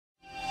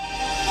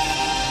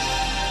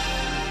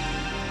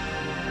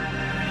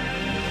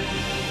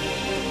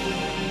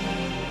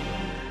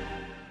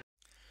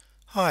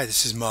Hi,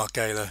 this is Mark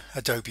Gaylor,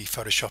 Adobe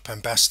Photoshop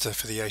Ambassador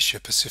for the Asia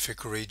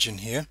Pacific region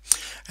here,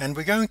 and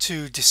we're going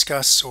to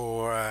discuss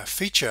or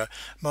feature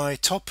my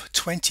top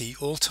 20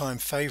 all-time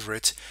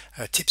favorite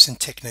tips and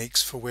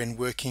techniques for when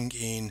working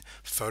in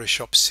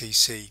Photoshop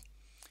CC.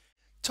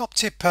 Top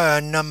tip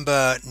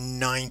number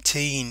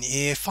 19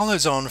 here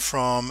follows on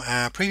from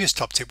our previous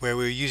top tip where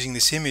we were using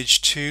this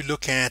image to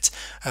look at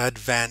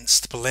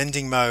advanced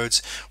blending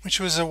modes, which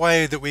was a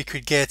way that we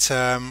could get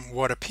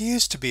what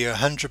appears to be a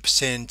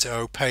 100%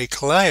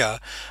 opaque layer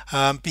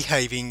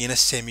behaving in a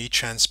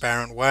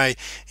semi-transparent way.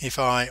 If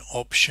I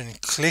option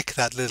click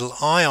that little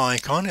eye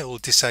icon, it will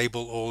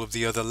disable all of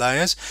the other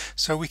layers,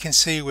 so we can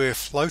see we're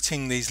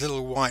floating these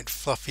little white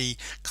fluffy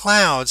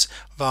clouds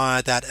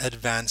via that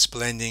advanced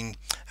blending,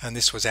 and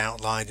this was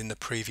outlined in the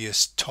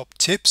previous top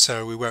tip,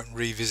 so we won't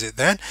revisit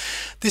that.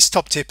 This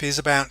top tip is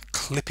about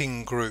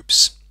clipping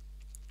groups.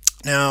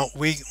 Now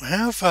we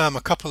have a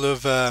couple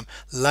of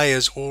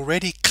layers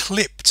already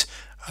clipped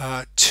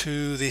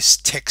to this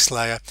text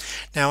layer.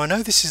 Now I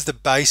know this is the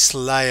base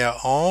layer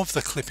of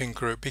the clipping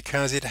group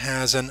because it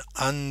has an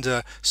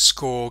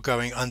underscore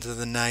going under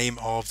the name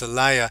of the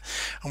layer,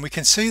 and we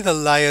can see the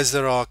layers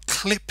that are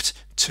clipped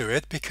to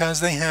it because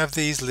they have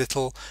these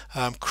little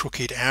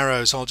crooked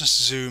arrows. I'll just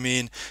zoom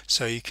in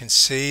so you can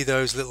see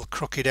those little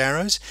crooked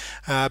arrows.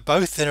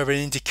 Both are an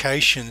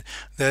indication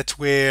that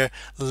we're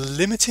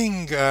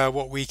limiting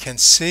what we can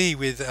see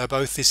with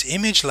both this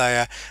image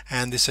layer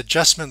and this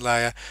adjustment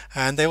layer,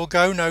 and they will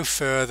go no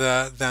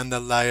further than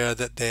the layer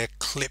that they're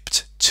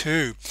clipped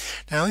to.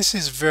 Now this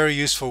is very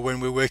useful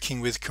when we're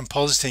working with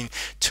compositing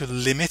to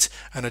limit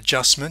an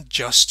adjustment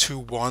just to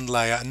one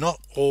layer and not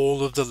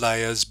all of the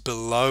layers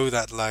below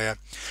that layer.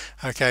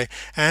 Okay,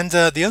 and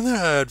the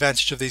other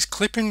advantage of these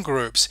clipping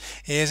groups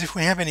is if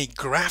we have any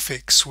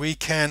graphics, we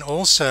can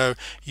also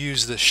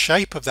use the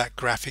shape of that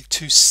graphic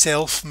to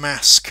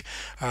self-mask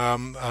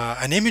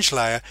an image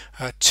layer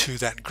to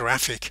that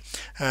graphic.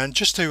 And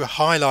just to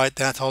highlight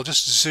that, I'll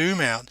just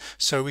zoom out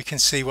so we can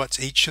see what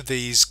each of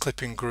these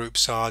clipping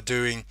groups are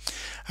doing.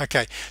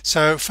 Okay,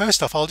 so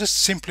first off, I'll just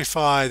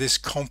simplify this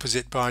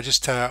composite by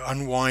just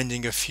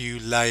unwinding a few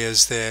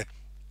layers there.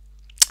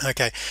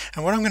 Okay,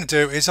 and what I'm going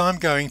to do is I'm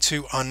going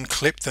to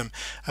unclip them.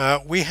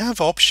 We have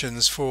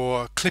options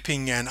for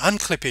clipping and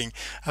unclipping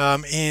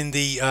in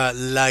the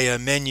layer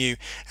menu,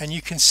 and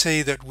you can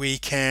see that we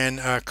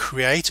can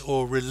create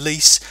or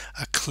release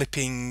a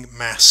clipping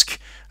mask.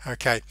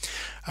 Okay,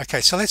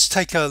 so let's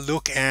take a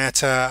look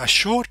at a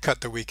shortcut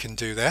that we can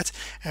do that,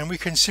 and we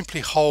can simply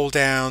hold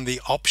down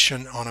the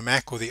Option on a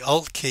Mac or the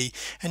Alt key,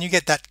 and you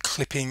get that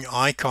clipping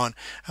icon,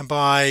 and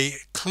by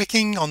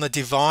clicking on the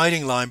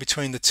dividing line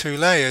between the two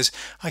layers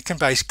I can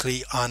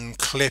basically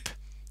unclip.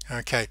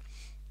 Okay,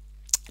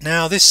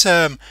 now this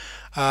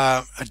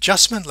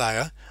adjustment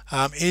layer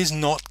is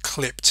not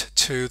clipped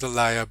to the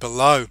layer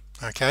below.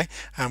 Okay,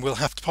 and we'll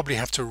probably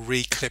have to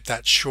re-clip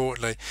that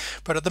shortly,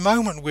 but at the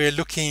moment we're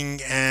looking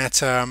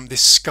at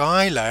this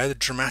sky layer, the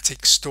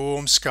dramatic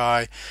storm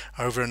sky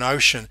over an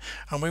ocean,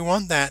 and we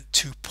want that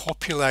to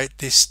populate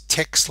this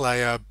text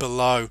layer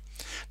below.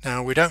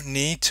 Now we don't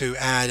need to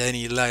add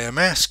any layer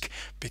mask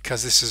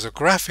because this is a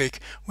graphic.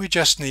 We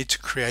just need to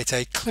create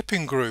a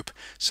clipping group.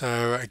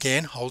 So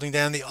again, holding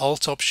down the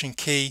Alt Option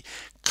key,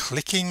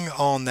 clicking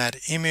on that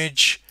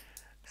image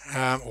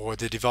or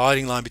the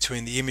dividing line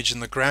between the image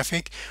and the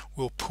graphic,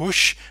 will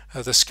push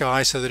the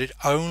sky so that it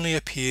only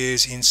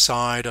appears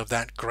inside of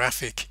that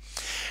graphic.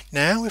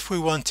 Now if we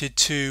wanted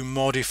to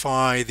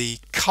modify the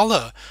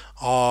color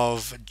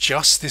of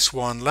just this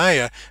one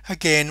layer,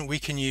 again we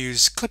can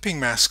use clipping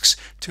masks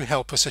to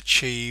help us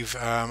achieve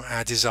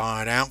our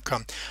desired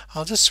outcome.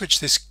 I'll just switch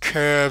this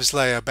curves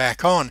layer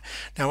back on.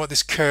 Now what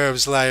this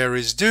curves layer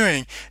is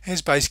doing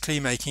is basically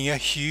making a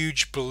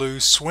huge blue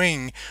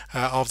swing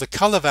of the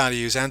color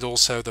values and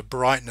also the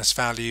brightness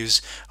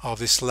values of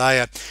this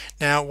layer.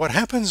 Now what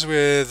happens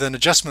with an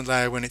adjustment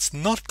layer when it's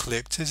not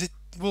clipped is it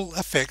will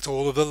affect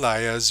all of the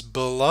layers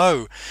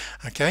below.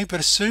 Okay, but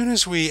as soon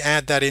as we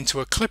add that into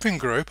a clipping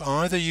group,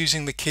 either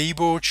using the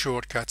keyboard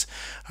shortcut,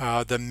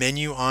 the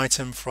menu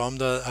item from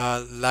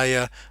the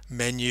layer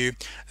menu,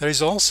 there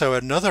is also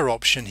another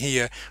option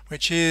here,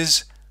 which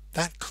is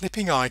that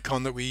clipping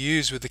icon that we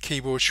use with the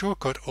keyboard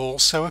shortcut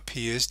also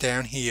appears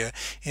down here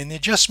in the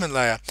adjustment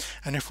layer,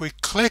 and if we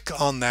click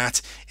on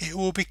that it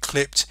will be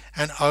clipped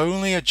and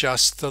only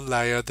adjust the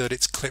layer that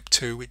it's clipped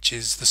to, which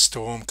is the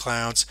storm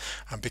clouds.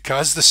 And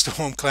because the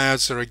storm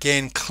clouds are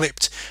again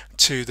clipped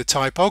to the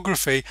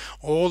typography,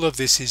 all of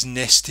this is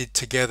nested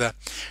together.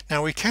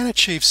 Now we can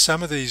achieve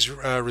some of these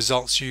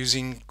results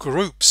using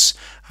groups,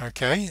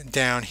 okay,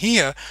 down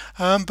here,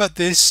 but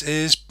this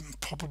is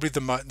probably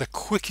the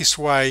quickest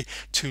way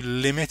to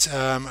limit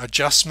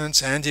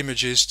adjustments and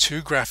images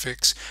to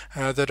graphics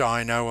that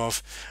I know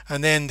of.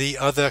 And then the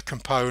other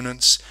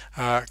components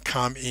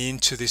come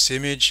into this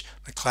image,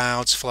 the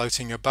clouds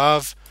floating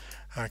above,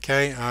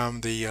 okay,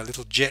 the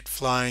little jet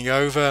flying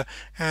over,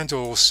 and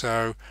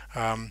also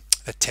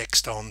the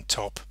text on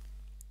top.